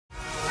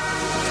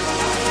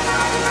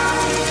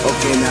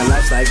Okay, now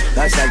life's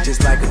like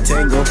just like a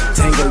tango.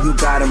 Tango, you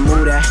gotta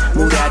move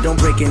that, don't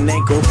break an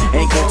ankle.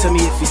 Tell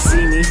me if you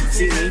see me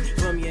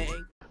from your ankle.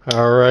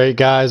 Alright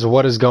guys,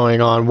 what is going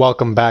on?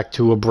 Welcome back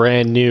to a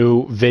brand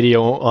new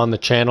video on the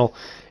channel,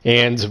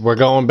 and we're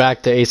going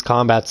back to Ace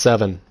Combat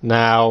 7.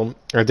 Now,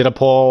 I did a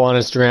poll on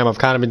Instagram. I've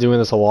kind of been doing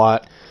this a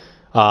lot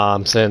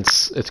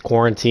since it's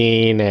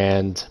quarantine,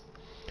 and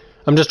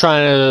I'm just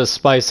trying to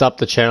spice up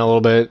the channel a little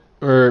bit,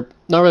 or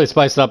not really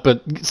spice it up,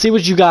 but see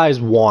what you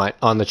guys want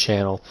on the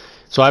channel.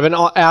 So I've been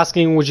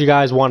asking what you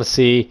guys want to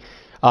see.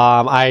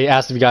 I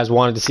asked if you guys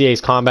wanted to see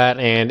Ace Combat,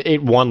 and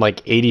it won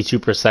like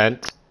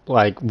 82%.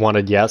 Like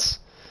wanted yes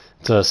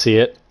to see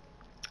it.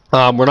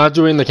 We're not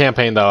doing the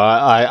campaign though.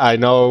 I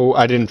know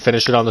I didn't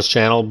finish it on this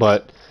channel,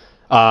 but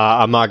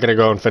I'm not gonna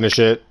go and finish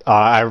it.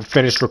 I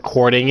finished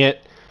recording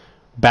it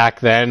back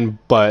then,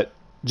 but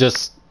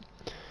just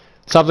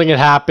something had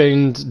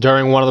happened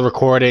during one of the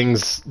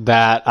recordings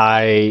that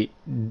I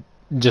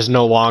just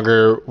no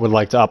longer would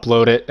like to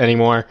upload it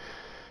anymore.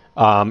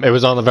 It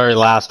was on the very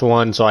last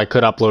one, so I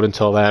could upload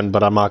until then,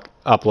 but I'm not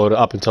upload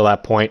up until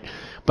that point.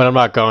 But I'm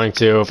not going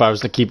to. If I was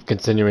to keep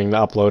continuing to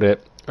upload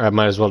it, I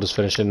might as well just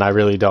finish it, and I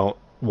really don't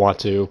want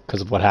to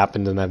because of what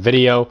happened in that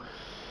video.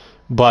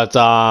 But,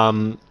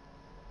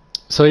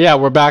 so yeah,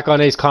 we're back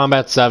on Ace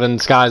Combat 7,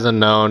 Skies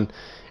Unknown,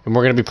 and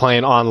we're going to be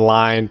playing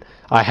online.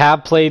 I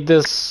have played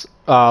this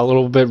a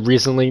little bit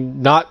recently,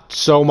 not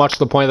so much to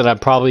the point that I'm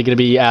probably going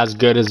to be as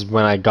good as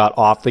when I got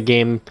off the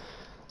game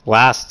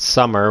last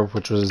summer,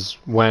 which was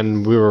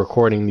when we were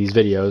recording these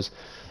videos.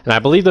 And I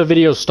believe the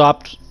video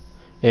stopped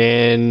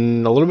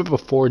in a little bit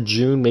before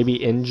June,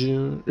 maybe in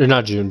June, or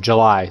not June,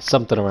 July,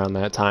 something around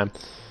that time.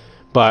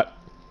 But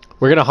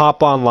we're gonna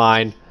hop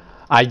online.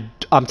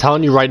 I'm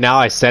telling you right now,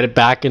 I said it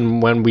back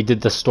in when we did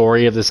the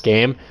story of this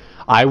game,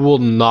 I will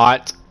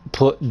not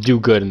do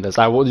good in this.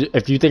 I will.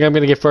 If you think I'm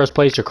gonna get first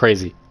place, you're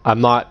crazy. I'm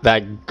not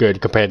that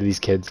good compared to these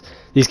kids.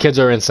 These kids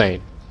are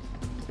insane.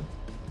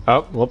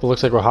 Oh, well, it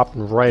looks like we're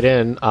hopping right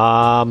in.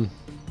 Yeah,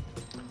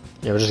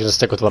 we're just gonna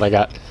stick with what I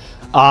got.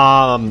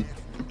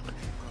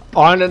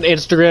 On an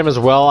Instagram as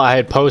well, I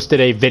had posted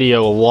a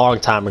video a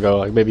long time ago,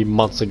 like maybe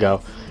months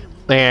ago,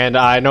 and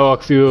I know a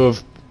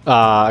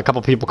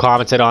couple people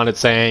commented on it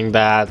saying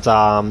that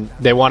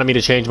they wanted me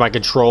to change my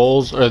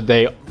controls, or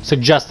they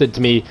suggested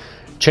to me,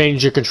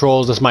 change your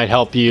controls, this might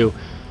help you.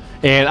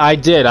 And I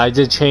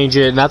did change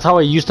it, and that's how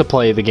I used to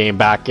play the game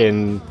back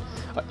in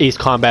Ace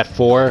Combat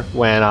 4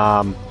 when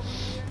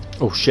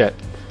oh shit,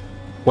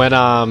 when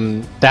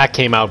that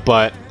came out.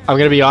 But I'm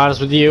gonna be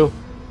honest with you,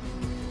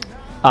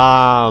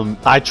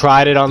 I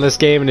tried it on this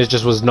game and it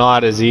just was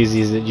not as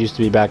easy as it used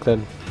to be back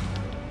then.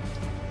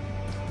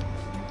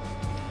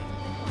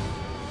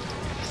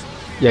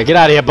 Yeah, get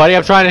out of here, buddy.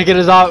 I'm trying to get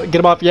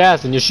him off your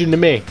ass and you're shooting at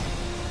me.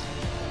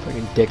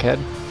 Fucking dickhead.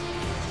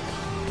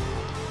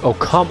 Oh,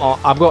 come on.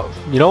 I'm going.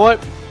 You know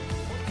what?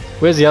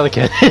 Where's the other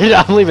kid?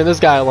 I'm leaving this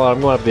guy alone.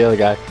 I'm going up the other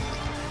guy.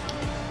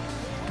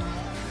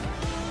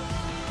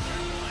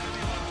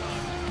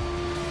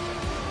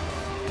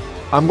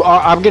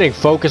 I'm getting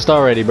focused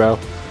already, bro.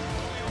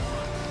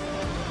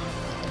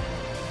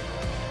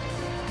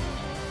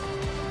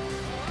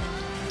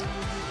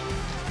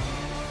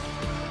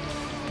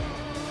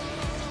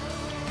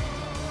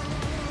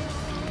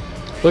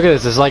 Look at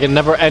this, it's like a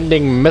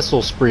never-ending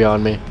missile spree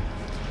on me.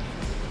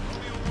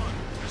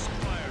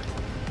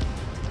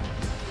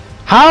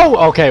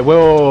 How? Okay,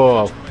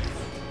 whoa.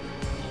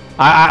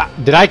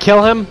 Did I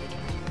kill him?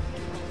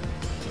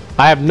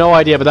 I have no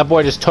idea, but that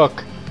boy just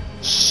took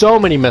so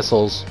many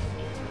missiles.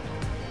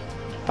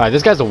 Alright,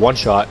 this guy's a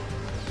one-shot.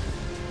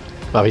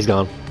 Oh, he's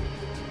gone.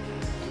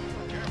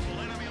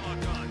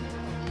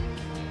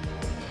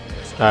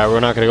 Alright, we're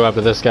not gonna go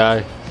after this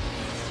guy.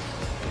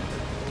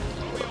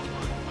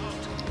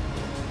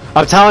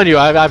 I'm telling you,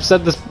 I've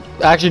said this.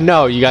 Actually,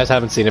 no, you guys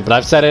haven't seen it, but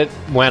I've said it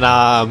when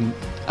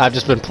I've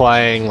just been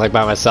playing like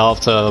by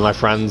myself to my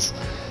friends.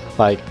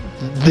 Like,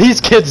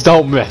 these kids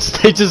don't miss.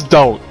 They just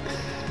don't.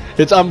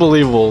 It's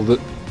unbelievable.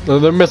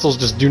 Their missiles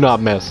just do not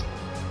miss.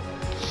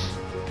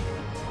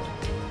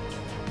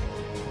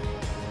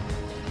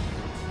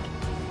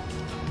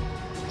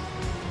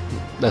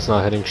 That's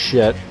not hitting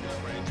shit.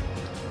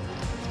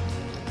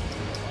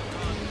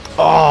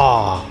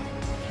 Oh!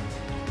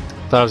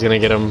 Thought I was gonna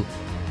get him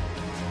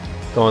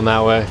going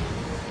that way.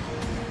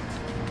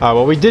 Alright,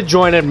 well, we did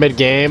join it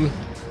mid-game.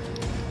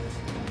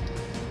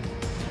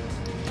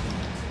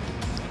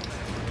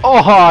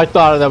 Oh, I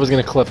thought that was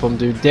gonna clip him,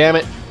 dude. Damn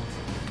it.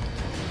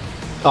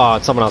 Oh,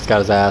 someone else got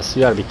his ass.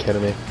 You gotta be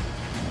kidding me.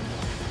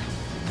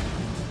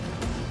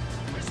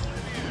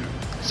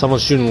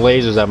 Someone's shooting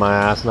lasers at my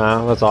ass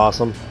now. That's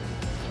awesome.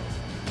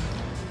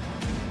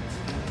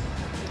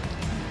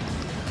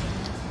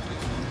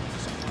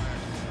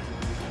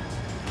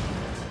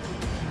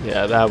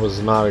 Yeah, that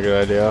was not a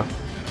good idea.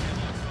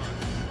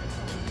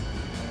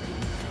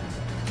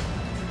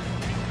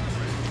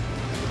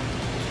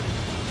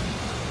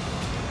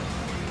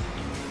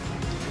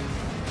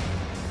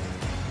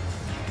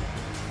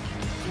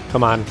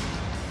 Come on.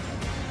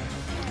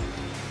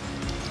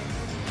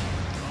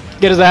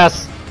 Get his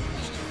ass.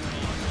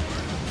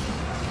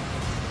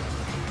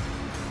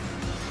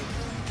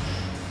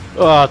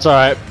 Oh, it's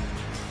alright.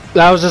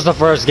 That was just the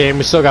first game.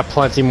 We still got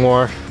plenty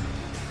more.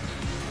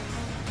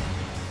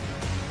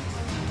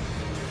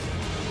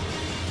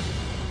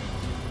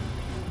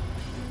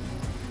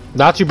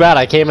 Not too bad.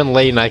 I came in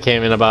late and I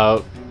came in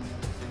about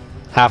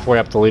halfway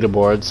up the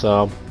leaderboard,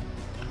 so.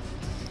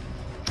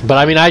 But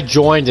I mean, I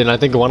joined and I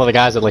think one of the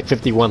guys had like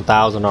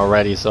 51,000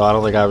 already, so I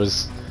don't think I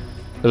was.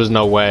 There was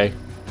no way.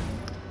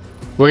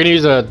 We're gonna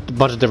use a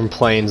bunch of different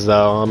planes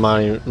though. I'm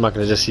not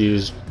gonna just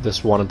use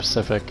this one in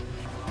Pacific.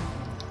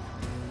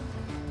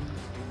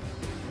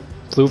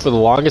 Flew for the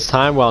longest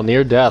time while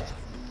near death.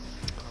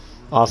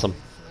 Awesome.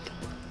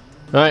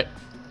 Alright.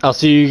 I'll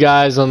see you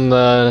guys on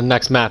the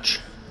next match.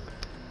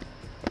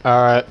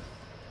 Alright.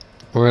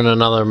 We're in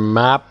another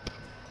map.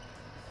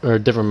 Or a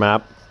different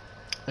map.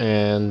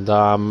 And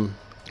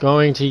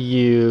going to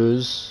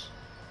use...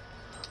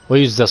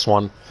 We'll use this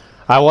one.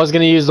 I was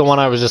going to use the one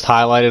I was just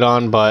highlighted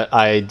on, but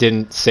I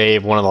didn't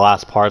save one of the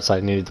last parts I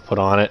needed to put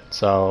on it.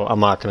 So I'm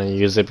not going to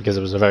use it because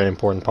it was a very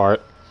important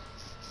part.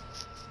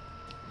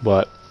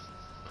 But...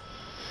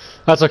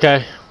 that's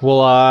okay.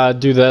 We'll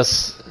do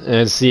this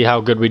and see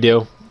how good we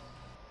do.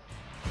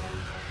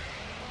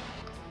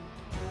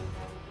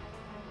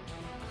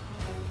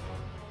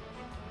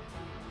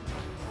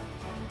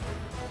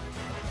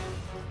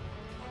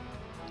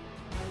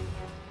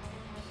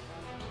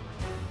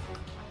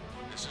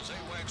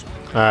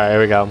 Alright,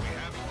 here we go.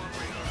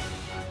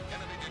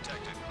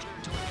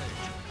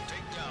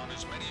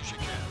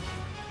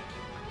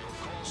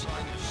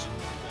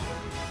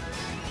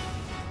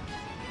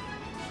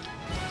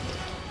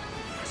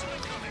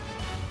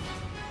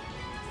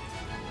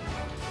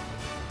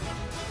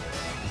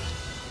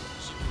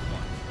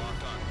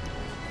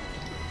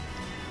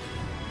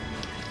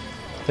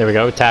 There we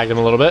go, tagged him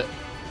a little bit.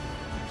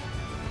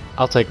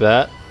 I'll take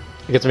that.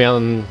 It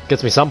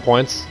gets me some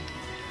points.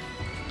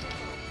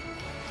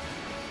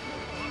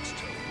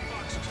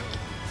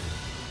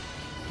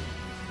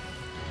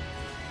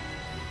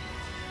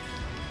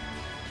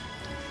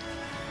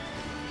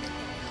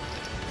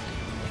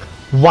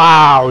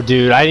 Wow,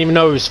 dude, I didn't even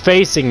know he was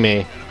facing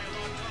me.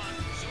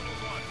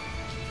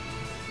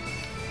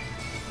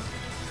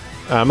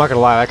 I'm not gonna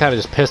lie, that kind of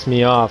just pissed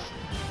me off.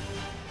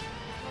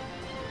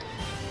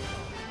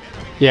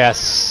 Yeah,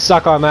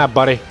 suck on that,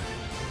 buddy.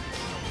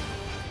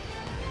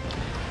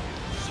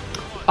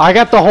 I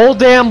got the whole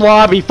damn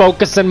lobby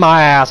focusing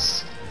my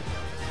ass.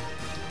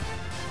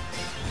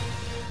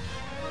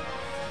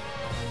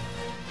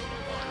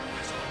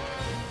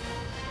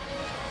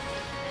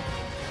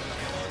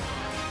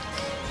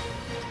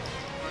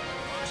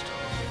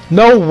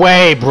 No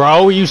way,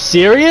 bro. You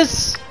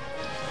serious?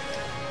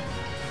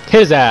 Hit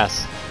his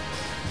ass.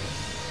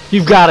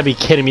 You've got to be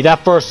kidding me.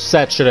 That first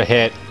set should have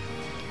hit.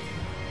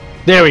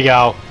 There we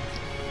go.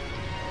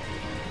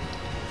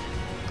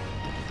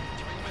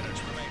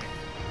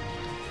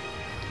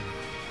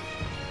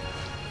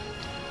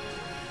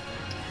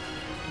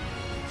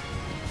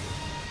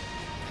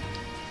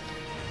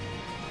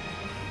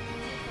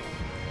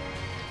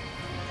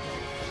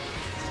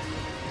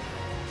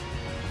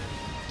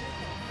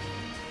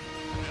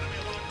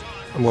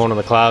 I'm going to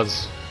the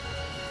clouds.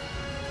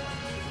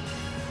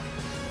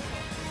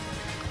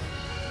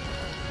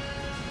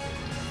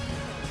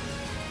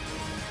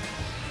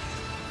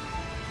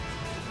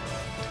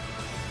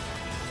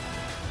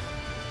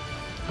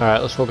 Alright,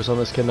 let's focus on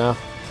this kid now.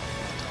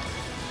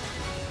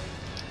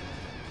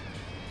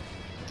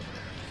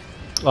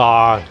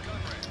 Ah.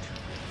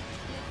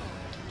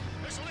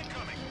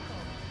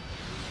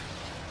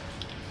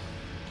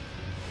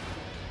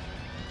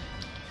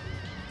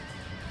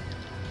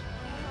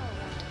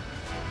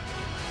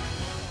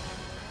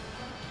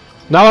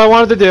 Not what I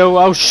wanted to do.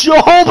 Oh, sure,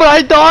 but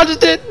I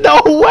dodged it.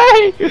 No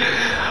way.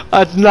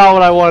 That's not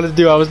what I wanted to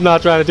do. I was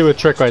not trying to do a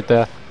trick right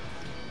there.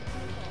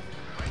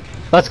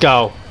 Let's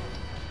go.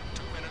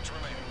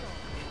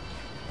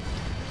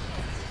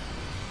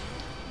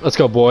 Let's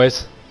go,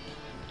 boys.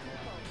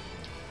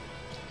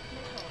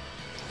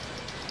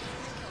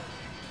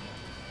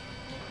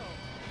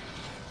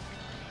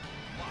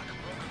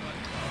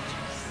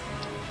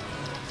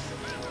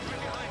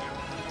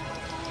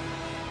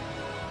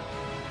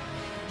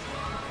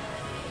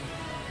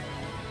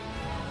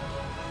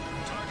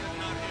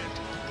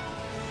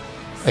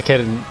 I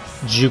can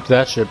juke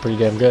that shit pretty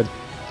damn good.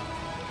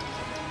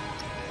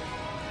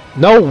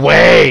 No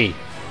way!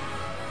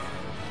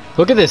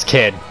 Look at this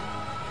kid.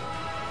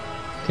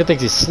 Kid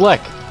thinks he's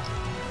slick.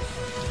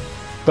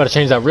 Better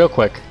change that real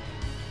quick.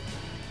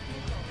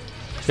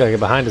 Gotta get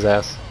behind his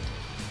ass.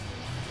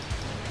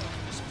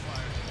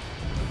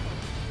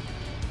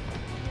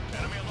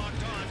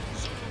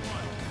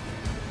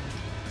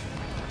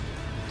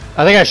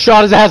 I think I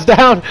shot his ass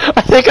down.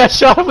 I think I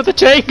shot him with a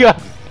chain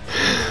gun.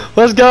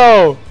 Let's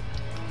go.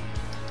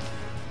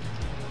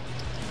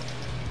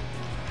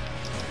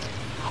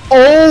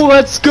 Oh,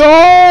 let's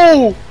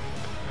go!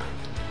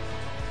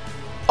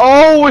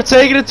 Oh, we're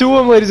taking it to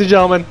him, ladies and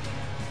gentlemen.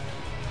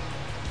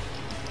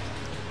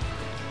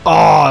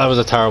 Oh, that was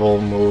a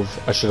terrible move.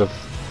 I should have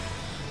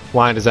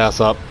lined his ass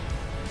up.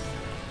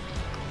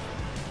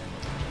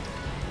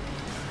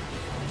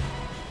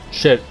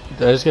 Shit,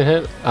 did I just get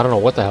hit? I don't know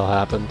what the hell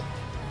happened.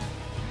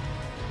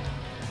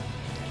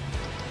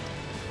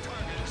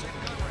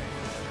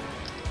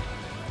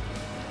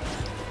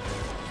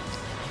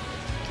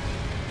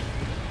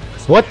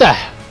 What the?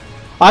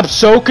 I'm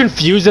so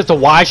confused as to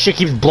why shit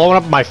keeps blowing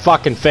up in my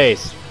fucking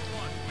face.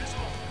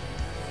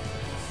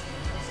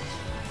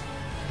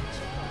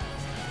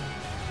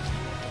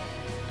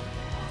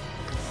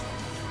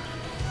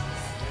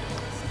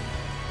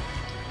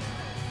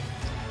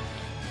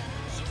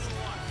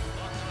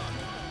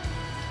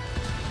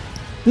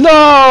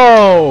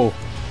 No!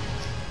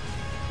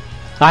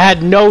 I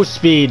had no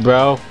speed,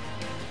 bro.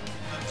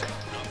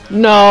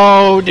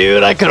 No,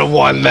 dude, I could have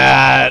won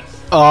that.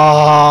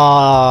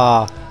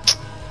 Ah.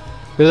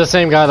 This is the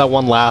same guy that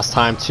won last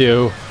time,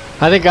 too.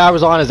 I think I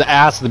was on his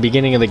ass at the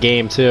beginning of the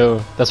game,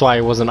 too. That's why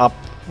he wasn't up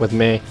with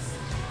me.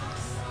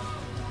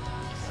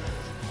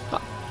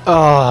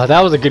 Oh, that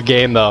was a good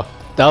game, though.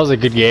 That was a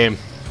good game.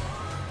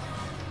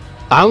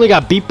 I only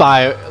got beat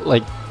by,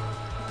 like,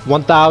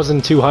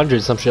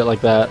 1,200, some shit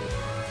like that.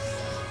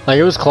 Like,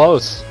 it was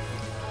close.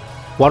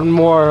 One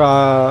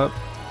more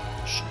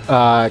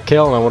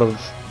kill and I would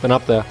have been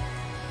up there.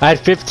 I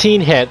had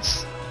 15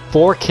 hits,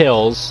 4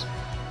 kills.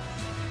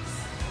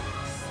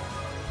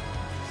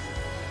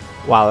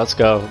 Wow, let's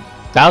go.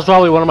 That was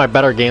probably one of my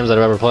better games that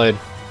I've ever played.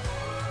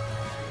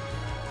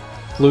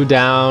 Flew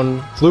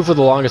down, flew for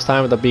the longest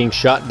time without being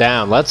shot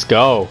down. Let's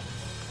go.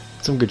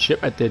 Some good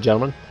shit right there,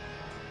 gentlemen.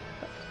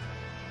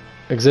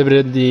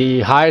 Exhibited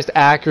the highest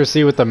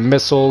accuracy with the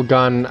missile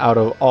gun out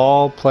of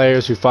all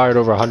players who fired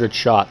over 100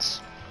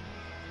 shots.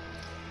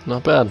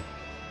 Not bad.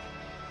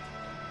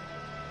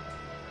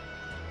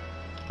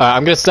 Alright,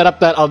 I'm gonna set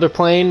up that other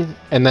plane,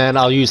 and then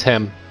I'll use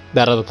him.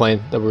 That other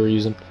plane that we were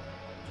using.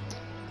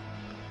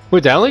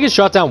 Wait, did I only get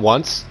shot down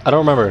once? I don't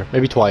remember.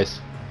 Maybe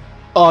twice.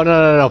 Oh,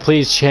 no.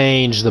 Please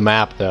change the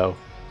map, though.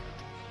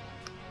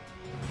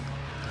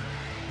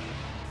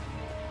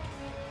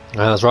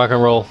 Alright, let's rock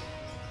and roll.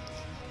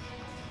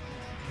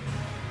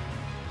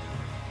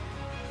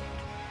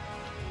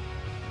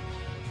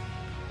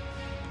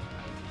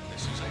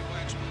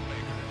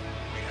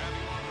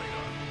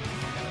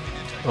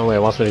 Oh wait, it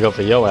wants me to go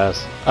for yo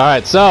ass.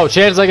 Alright, so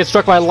chances I get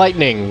struck by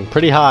lightning.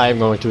 Pretty high, I'm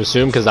going to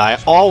assume, because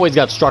I always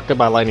got struck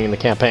by lightning in the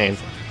campaign.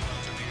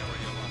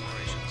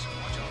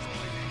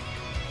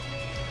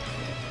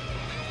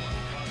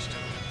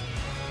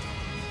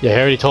 Yeah, he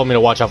already told me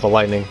to watch out for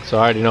lightning, so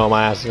I already know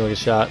my ass is going to get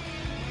shot.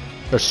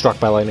 Or struck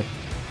by lightning.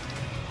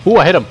 Ooh,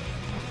 I hit him.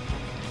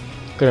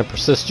 Gonna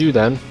persist you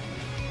then.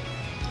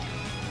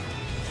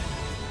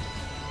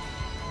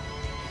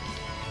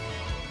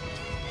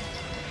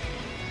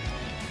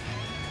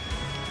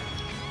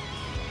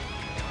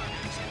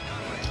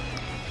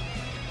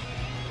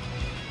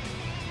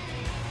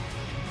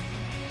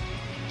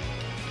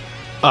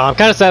 I'm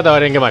kind of sad though I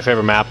didn't get my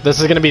favorite map. This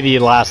is going to be the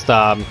last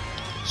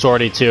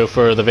sortie too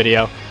for the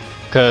video.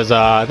 Because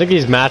I think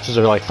these matches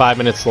are like 5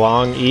 minutes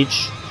long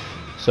each.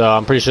 So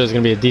I'm pretty sure it's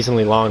going to be a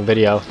decently long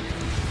video.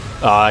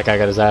 Oh, that guy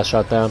got his ass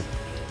shot down.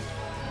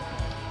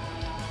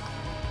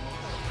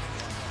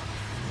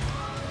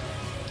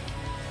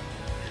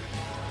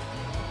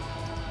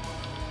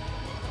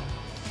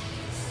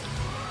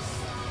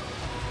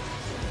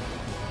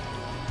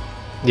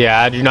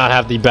 Yeah, I do not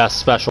have the best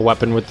special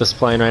weapon with this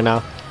plane right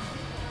now.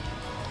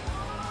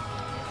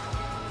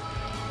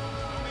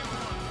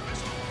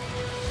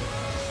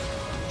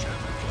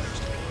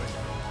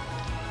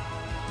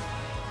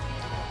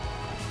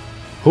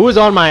 Who is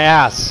on my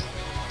ass?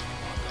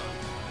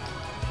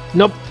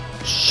 Nope.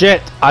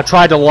 Shit. I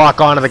tried to lock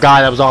onto the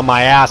guy that was on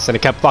my ass and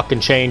it kept fucking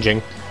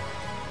changing.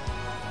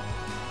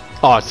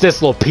 Oh, it's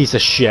this little piece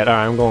of shit.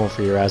 Alright, I'm going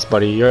for your ass,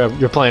 buddy.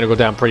 Your plane will go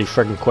down pretty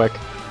friggin' quick.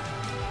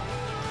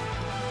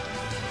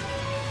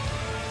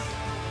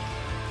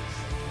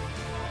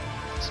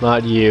 It's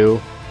not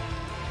you.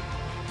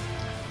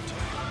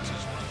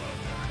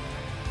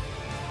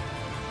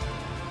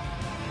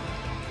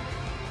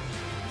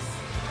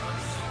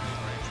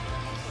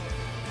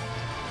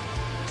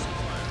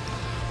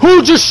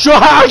 Who just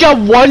shot? I got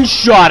one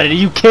shot at it. Are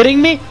you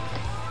kidding me?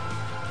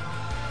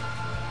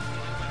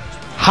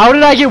 How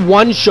did I get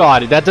one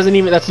shot? That doesn't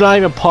even. That's not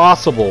even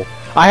possible.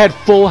 I had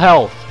full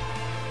health.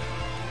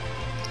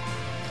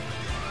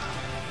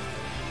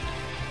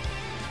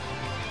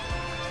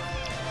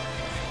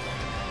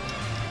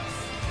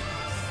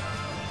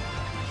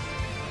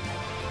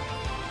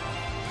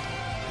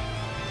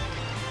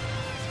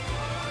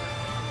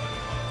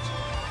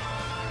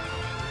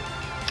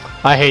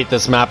 I hate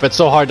this map. It's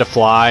so hard to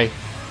fly.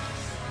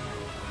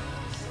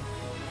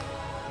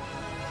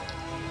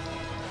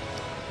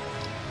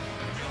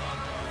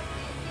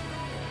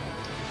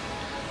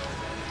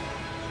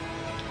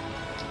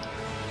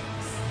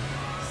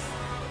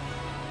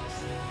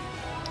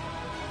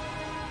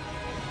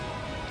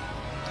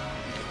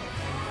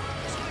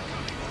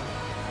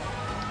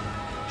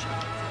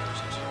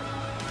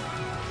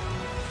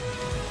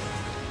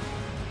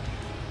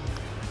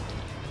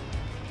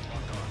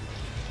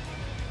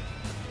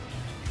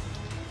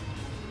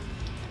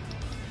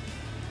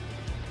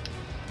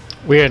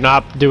 We are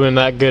not doing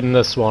that good in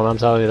this one, I'm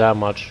telling you that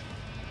much.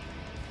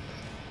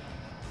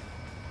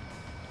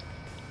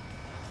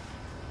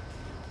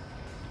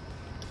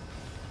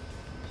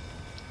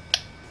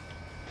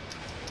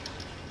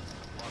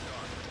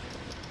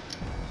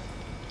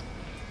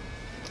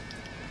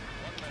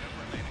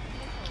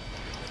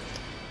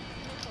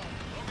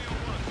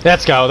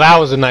 Let's go. That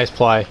was a nice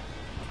play.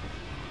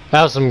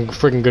 That was some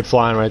freaking good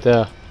flying right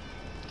there.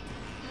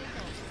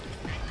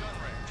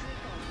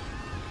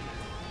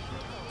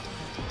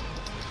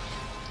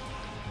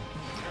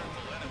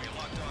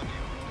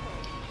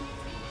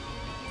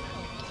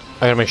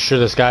 I gotta make sure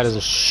this guy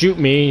doesn't shoot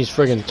me. He's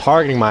freaking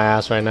targeting my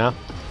ass right now.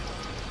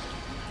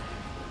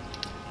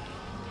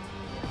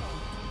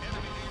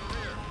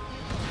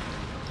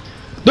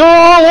 They're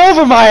all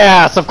over my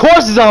ass! Of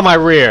course he's on my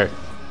rear!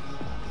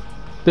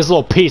 This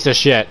little piece of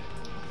shit.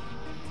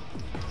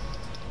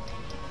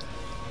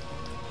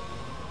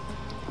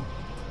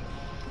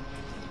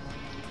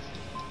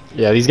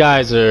 Yeah, these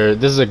guys are...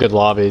 This is a good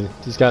lobby.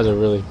 These guys are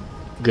really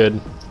good.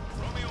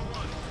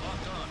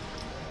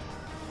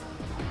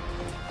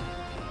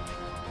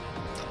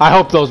 I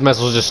hope those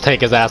missiles just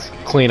take his ass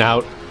clean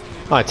out.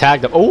 Oh, I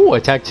tagged him. Oh, I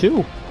tagged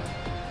two.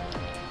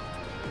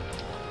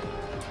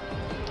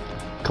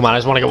 Come on, I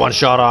just want to get one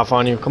shot off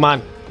on you. Come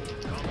on.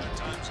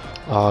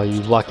 Oh,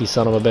 you lucky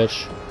son of a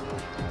bitch.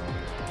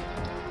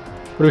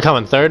 What are we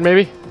coming? Third,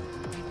 maybe?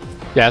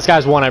 Yeah, this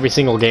guy's won every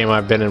single game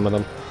I've been in with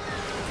him.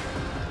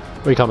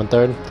 What are we coming?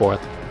 Third?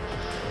 Fourth.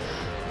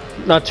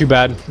 Not too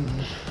bad.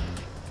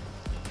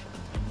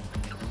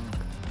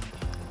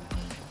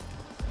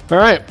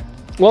 Alright.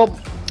 Well,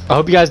 I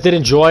hope you guys did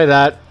enjoy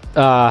that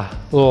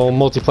little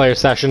multiplayer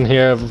session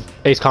here of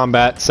Ace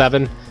Combat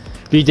 7.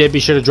 If you did, be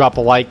sure to drop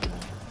a like.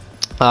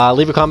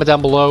 Leave a comment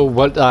down below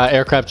what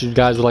aircraft you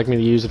guys would like me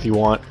to use if you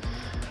want.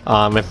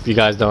 If you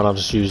guys don't, I'll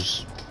just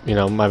use, you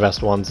know, my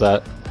best ones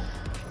that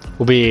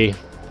will be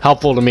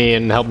helpful to me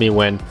and help me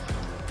win.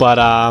 But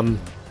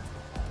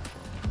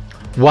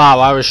wow,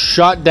 I was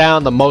shot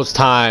down the most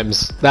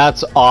times.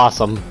 That's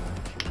awesome.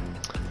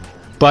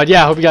 But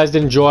yeah, I hope you guys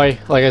did enjoy.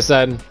 Like I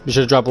said, be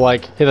sure to drop a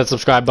like, hit that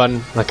subscribe button,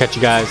 and I'll catch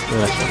you guys in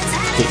the next one.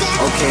 Peace.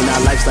 Okay, now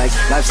life's like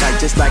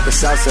just like a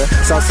salsa.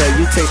 Salsa,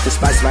 you taste the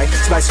spice right,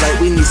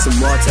 we need some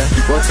water.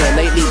 Water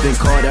lately been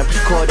caught up,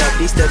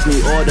 these steps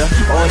need order.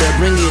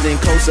 Bring it in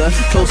closer,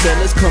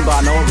 let's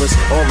combine auras,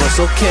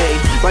 okay.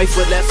 Right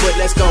foot, left foot,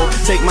 let's go.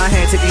 Take my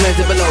hand, take your hands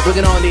below,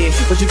 bring it on in.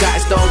 What you got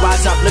in store,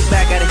 rise up, look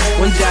back at it.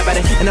 One jab at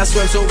it, and I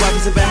swear so rough,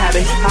 it's a bad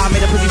habit. How I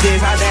made a pussy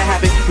dance, how that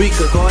happen? We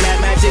could call that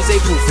magic, say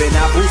proof it.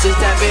 Now boost is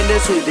tapping the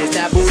sweetest,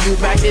 that boo you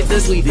practice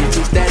the sweetest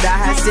juice that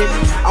I had sipped.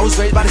 I was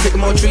raised by the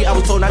sycamore tree, I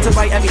was told not to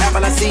bite every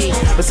apple I see,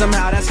 but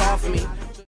somehow that's hard for me.